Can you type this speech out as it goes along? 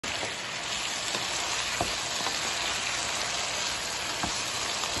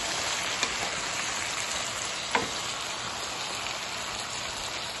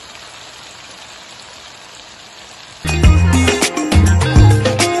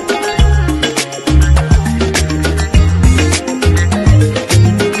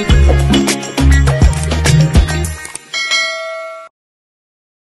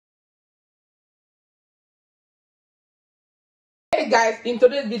guys, in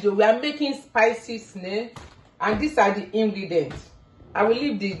today's video we are making spicy snail, and these are the ingredients. I will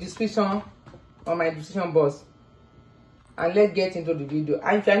leave the description on my description box, and let's get into the video.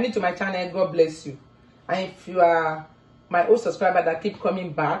 And if you are new to my channel, God bless you. And if you are my old subscriber that keep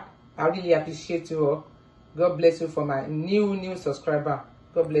coming back, I really appreciate you all. God bless you for my new subscriber.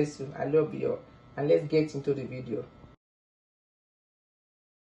 God bless you. I love you all. And let's get into the video.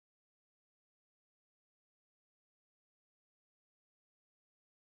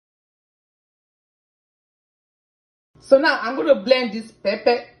 So now I'm going to blend this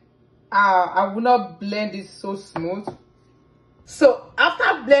pepper. I will not blend it so smooth. So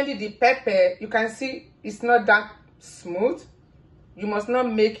after blending the pepper, you can see it's not that smooth. You must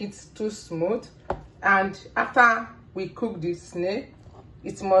not make it too smooth. And after we cook the snail,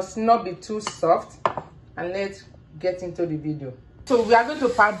 it must not be too soft. And let's get into the video. So we are going to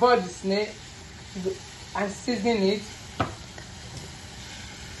parboil the snail and season it.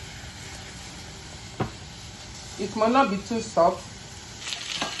 It must not be too soft.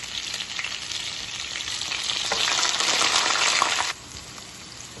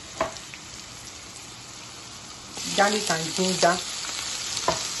 Garlic and ginger.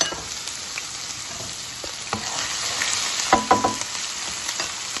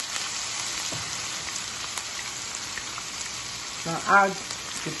 Now add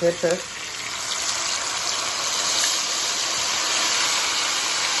the pepper.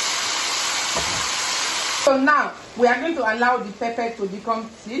 So now we are going to allow the pepper to become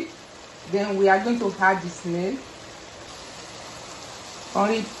thick. Then we are going to add the snail,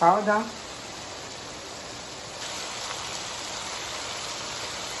 curry powder,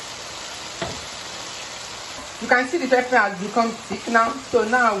 you can see the pepper has become thick now. So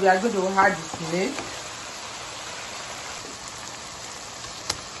now we are going to add the snail.